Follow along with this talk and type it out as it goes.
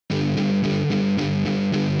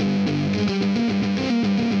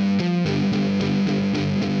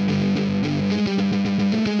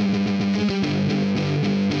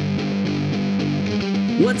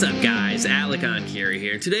What's up, guys? Enkiri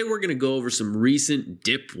here. Today we're going to go over some recent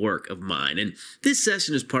dip work of mine, and this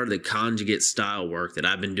session is part of the conjugate style work that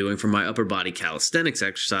I've been doing for my upper body calisthenics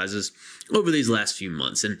exercises over these last few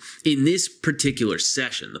months. And in this particular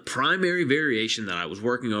session, the primary variation that I was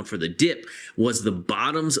working on for the dip was the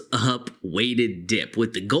bottoms up weighted dip,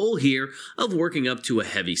 with the goal here of working up to a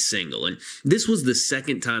heavy single. And this was the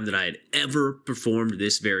second time that I had ever performed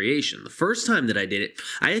this variation. The first time that I did it,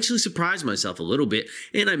 I actually surprised myself a little bit,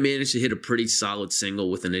 and I managed to hit a pretty solid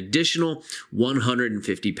single with an additional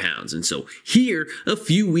 150 pounds. And so here, a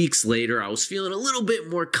few weeks later, I was feeling a little bit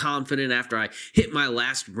more confident after I hit my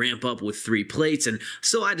last ramp up with 3 plates, and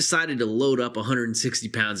so I decided to load up 160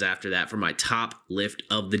 pounds after that for my top lift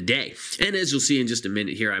of the day. And as you'll see in just a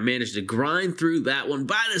minute here, I managed to grind through that one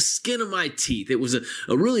by the skin of my teeth. It was a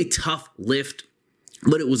really tough lift,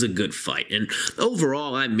 but it was a good fight. And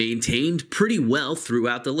overall, I maintained pretty well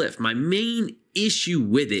throughout the lift. My main issue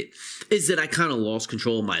with it is that I kind of lost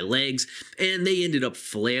control of my legs, and they ended up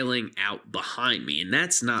flailing out behind me. And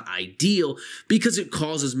that's not ideal because it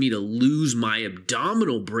causes me to lose my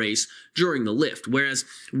abdominal brace during the lift. Whereas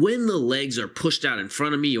when the legs are pushed out in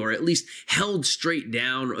front of me, or at least held straight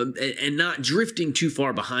down and not drifting too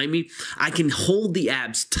far behind me, I can hold the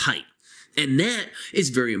abs tight. And that is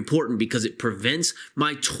very important because it prevents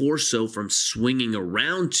my torso from swinging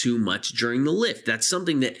around too much during the lift. That's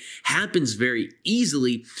something that happens very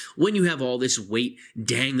easily when you have all this weight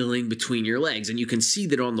dangling between your legs. And you can see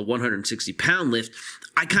that on the 160-pound lift,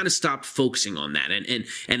 I kind of stopped focusing on that.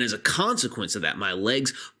 And as a consequence of that, my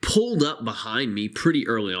legs pulled up behind me pretty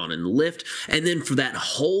early on in the lift. And then for that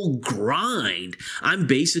whole grind, I'm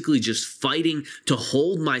basically just fighting to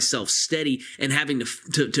hold myself steady and having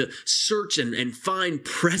to search and find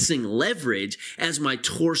pressing leverage as my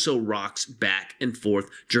torso rocks back and forth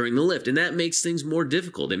during the lift. And that makes things more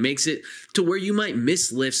difficult. It makes it to where you might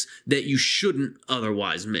miss lifts that you shouldn't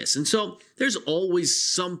otherwise miss. And so there's always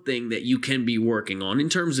something that you can be working on in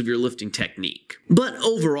terms of your lifting technique. But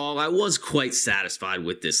overall, I was quite satisfied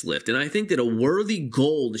with this lift. And I think that a worthy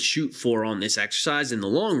goal to shoot for on this exercise in the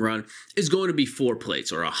long run is going to be 4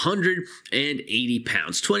 plates, or 180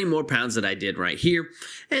 pounds, 20 more pounds that I did right here.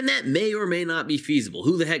 And that may or may not be feasible.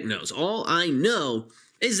 Who the heck knows? All I know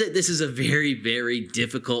is that this is a very, very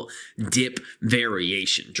difficult dip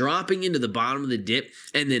variation. Dropping into the bottom of the dip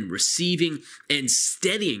and then receiving and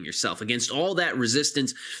steadying yourself against all that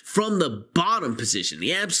resistance from the bottom position,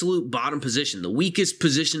 the absolute bottom position, the weakest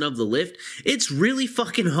position of the lift. It's really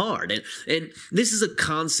fucking hard. And this is a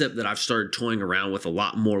concept that I've started toying around with a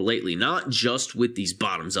lot more lately, not just with these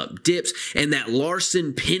bottoms up dips and that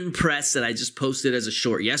Larson pin press that I just posted as a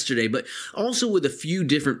short yesterday, but also with a few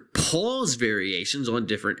different pause variations on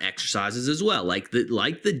different exercises as well, like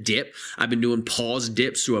the dip. I've been doing pause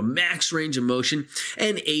dips through a max range of motion,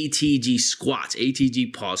 and ATG squats,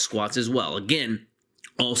 ATG pause squats as well. Again,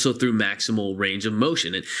 also through maximal range of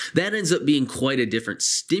motion. And that ends up being quite a different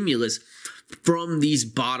stimulus from these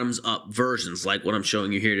bottoms up versions like what I'm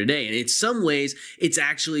showing you here today. And in some ways, it's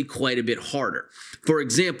actually quite a bit harder. For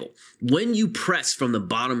example, when you press from the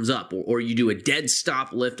bottoms up, or you do a dead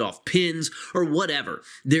stop lift off pins or whatever,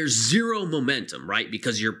 there's zero momentum, right?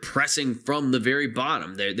 Because you're pressing from the very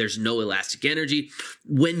bottom. There's no elastic energy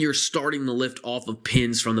when you're starting the lift off of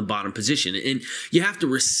pins from the bottom position. And you have to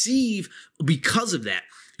receive, because of that,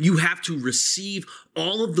 you have to receive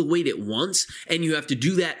all of the weight at once, and you have to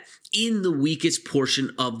do that in the weakest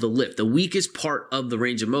portion of the lift, the weakest part of the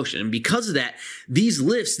range of motion. And because of that, these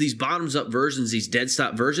lifts, these bottoms up versions, these dead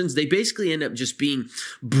stop versions, they basically end up just being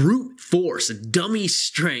brute force, a dummy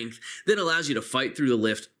strength that allows you to fight through the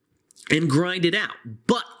lift and grind it out.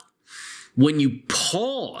 But when you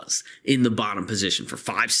pause in the bottom position for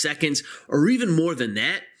 5 seconds, or even more than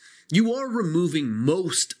that, you are removing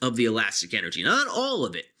most of the elastic energy. Not all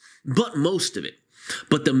of it, but most of it.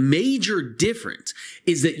 But the major difference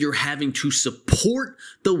is that you're having to support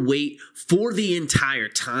the weight for the entire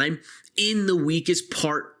time in the weakest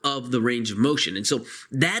part of the range of motion. And so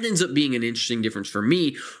that ends up being an interesting difference for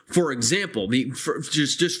me. For example,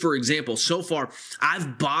 just for example, so far,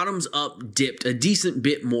 I've bottoms up dipped a decent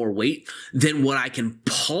bit more weight than what I can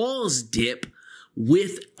pause dip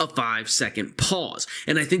with a 5-second pause.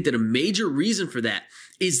 And I think that a major reason for that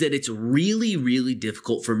is that it's really, really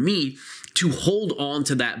difficult for me to hold on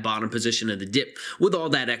to that bottom position of the dip with all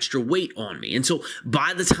that extra weight on me. And so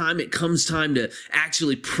by the time it comes time to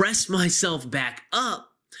actually press myself back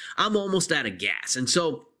up, I'm almost out of gas. And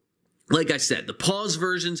so like I said, the pause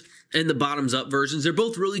versions and the bottoms up versions, they're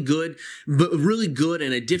both really good, but really good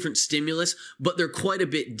and a different stimulus, but they're quite a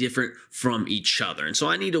bit different from each other. And so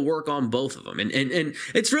I need to work on both of them. And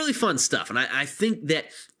it's really fun stuff. And I think that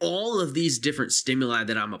all of these different stimuli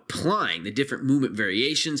that I'm applying, the different movement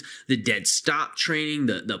variations, the dead stop training,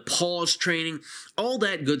 the pause training, all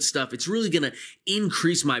that good stuff, it's really going to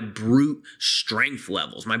increase my brute strength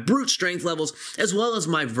levels, as well as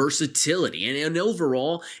my versatility. And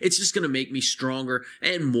overall, it's just going to make me stronger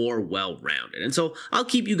and more well-rounded. And so I'll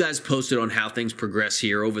keep you guys posted on how things progress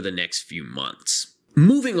here over the next few months.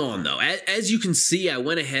 Moving on though, as you can see, I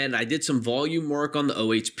went ahead, I did some volume work on the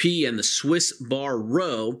OHP and the Swiss bar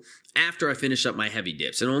row after I finished up my heavy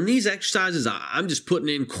dips. And on these exercises, I'm just putting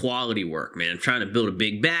in quality work, man. I'm trying to build a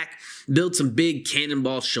big back, build some big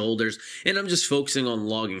cannonball shoulders, and I'm just focusing on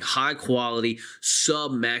logging high quality,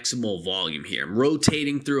 sub-maximal volume here. I'm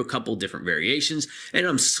rotating through a couple different variations, and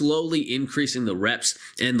I'm slowly increasing the reps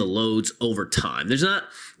and the loads over time. There's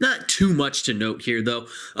not too much to note here, though,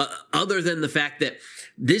 other than the fact that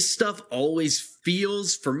this stuff always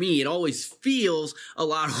feels, for me, it always feels a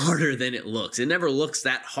lot harder than it looks. It never looks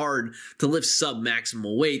that hard to lift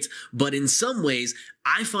sub-maximal weights, but in some ways,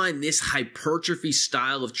 I find this hypertrophy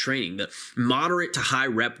style of training, the moderate to high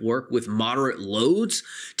rep work with moderate loads,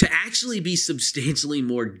 to actually be substantially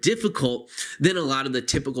more difficult than a lot of the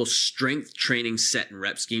typical strength training set and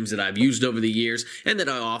rep schemes that I've used over the years and that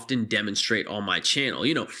I often demonstrate on my channel.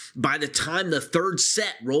 You know, by the time the third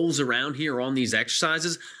set rolls around here on these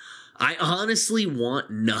exercises, I honestly want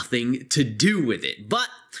nothing to do with it. But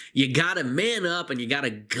you gotta man up and you gotta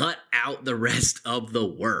gut out the rest of the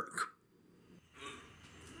work.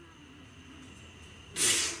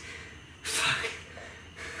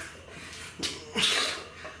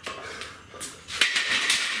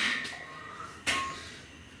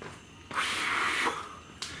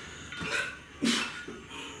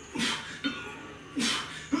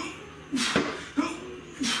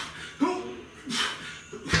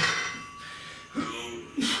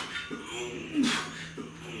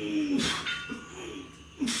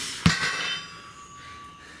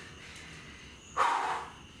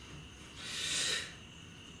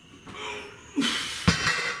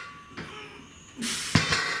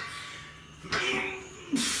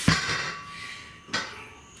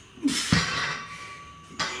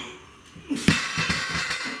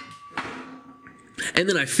 And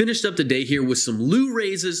then I finished up the day here with some Lou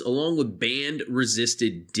raises along with band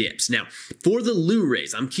resisted dips. Now, for the Lou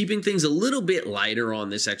raise, I'm keeping things a little bit lighter on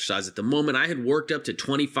this exercise at the moment. I had worked up to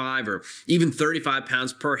 25 or even 35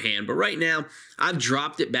 pounds per hand, but right now I've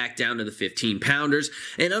dropped it back down to the 15 pounders,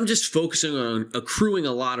 and I'm just focusing on accruing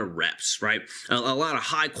a lot of reps, right? A lot of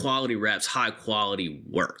high quality reps, high quality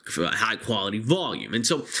work, high quality volume. And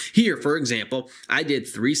so here, for example, I did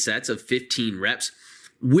 3 sets of 15 reps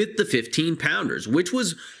with the 15 pounders, which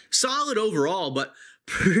was solid overall, but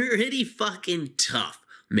pretty fucking tough.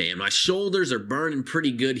 Man, my shoulders are burning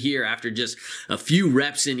pretty good here after just a few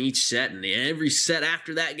reps in each set, and every set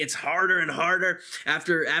after that gets harder and harder.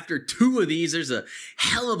 After 2 of these, there's a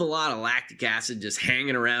hell of a lot of lactic acid just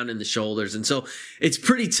hanging around in the shoulders, and so it's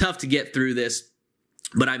pretty tough to get through this.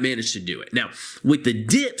 But I managed to do it. Now, with the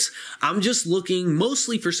dips, I'm just looking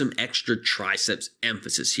mostly for some extra triceps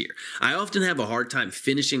emphasis here. I often have a hard time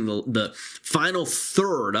finishing the final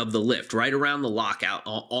third of the lift, right around the lockout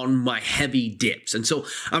on my heavy dips. And so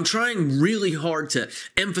I'm trying really hard to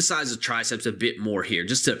emphasize the triceps a bit more here,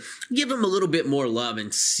 just to give them a little bit more love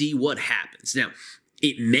and see what happens. Now,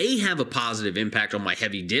 it may have a positive impact on my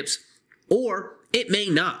heavy dips, or it may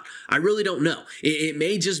not. I really don't know. It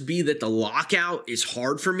may just be that the lockout is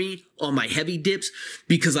hard for me on my heavy dips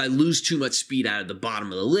because I lose too much speed out of the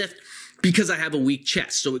bottom of the lift because I have a weak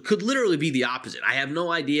chest. So it could literally be the opposite. I have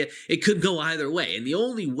no idea. It could go either way. And the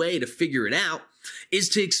only way to figure it out is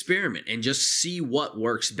to experiment and just see what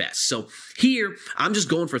works best. So here, I'm just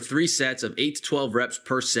going for 3 sets of 8 to 12 reps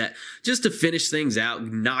per set just to finish things out,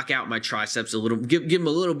 knock out my triceps a little, give them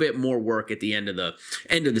a little bit more work at the end of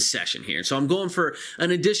the session here. So I'm going for an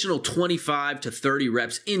additional 25 to 30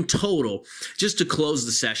 reps in total just to close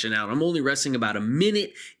the session out. I'm only resting about a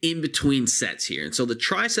minute in between sets here. And so the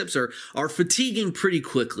triceps are fatiguing pretty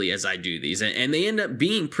quickly as I do these, and they end up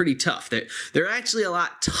being pretty tough. They're actually a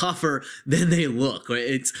lot tougher than they look.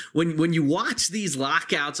 It's when you watch these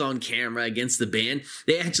lockouts on camera against the band,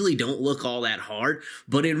 they actually don't look all that hard,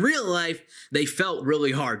 but in real life, they felt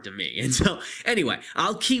really hard to me. And so anyway,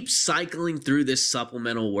 I'll keep cycling through this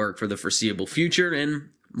supplemental work for the foreseeable future, and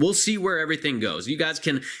we'll see where everything goes. You guys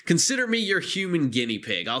can consider me your human guinea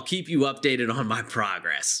pig. I'll keep you updated on my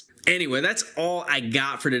progress. Anyway, that's all I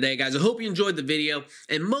got for today, guys. I hope you enjoyed the video,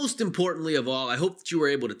 and most importantly of all, I hope that you were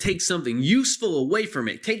able to take something useful away from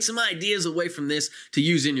it. Take some ideas away from this to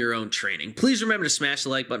use in your own training. Please remember to smash the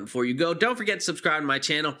like button before you go. Don't forget to subscribe to my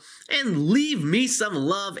channel, and leave me some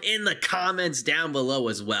love in the comments down below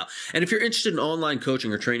as well. And if you're interested in online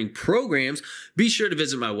coaching or training programs, be sure to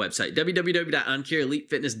visit my website,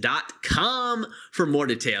 www.enkirielitefitness.com, for more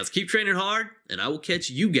details. Keep training hard, and I will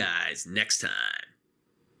catch you guys next time.